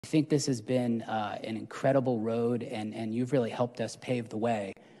I think this has been an incredible road, and you've really helped us pave the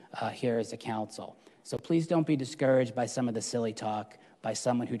way here as a council. So please don't be discouraged by some of the silly talk by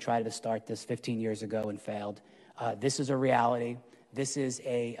someone who tried to start this 15 years ago and failed. This is a reality. This is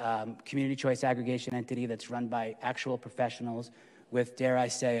a community choice aggregation entity that's run by actual professionals with, dare I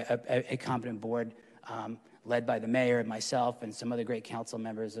say, a competent board led by the mayor and myself and some other great council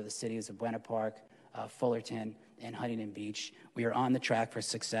members of the cities of Buena Park, Fullerton, and Huntington Beach. We are on the track for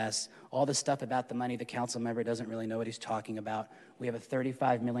success. All the stuff about the money, the council member doesn't really know what he's talking about. We have a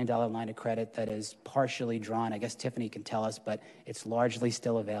 $35 million line of credit that is partially drawn. I guess Tiffany can tell us, but it's largely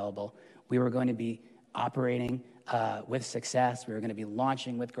still available. We were going to be operating with success. We were going to be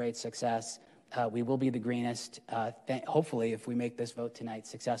launching with great success. We will be the greenest, hopefully, if we make this vote tonight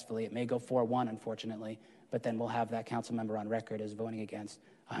successfully. It may go 4-1, unfortunately, but then we'll have that council member on record as voting against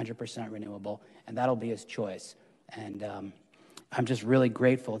 100% renewable, and that'll be his choice. And I'm just really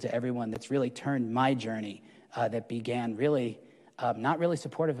grateful to everyone that's really turned my journey that began really not really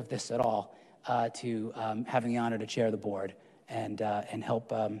supportive of this at all to having the honor to chair the board and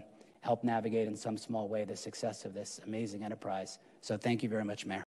help navigate in some small way the success of this amazing enterprise. So thank you very much, Mayor.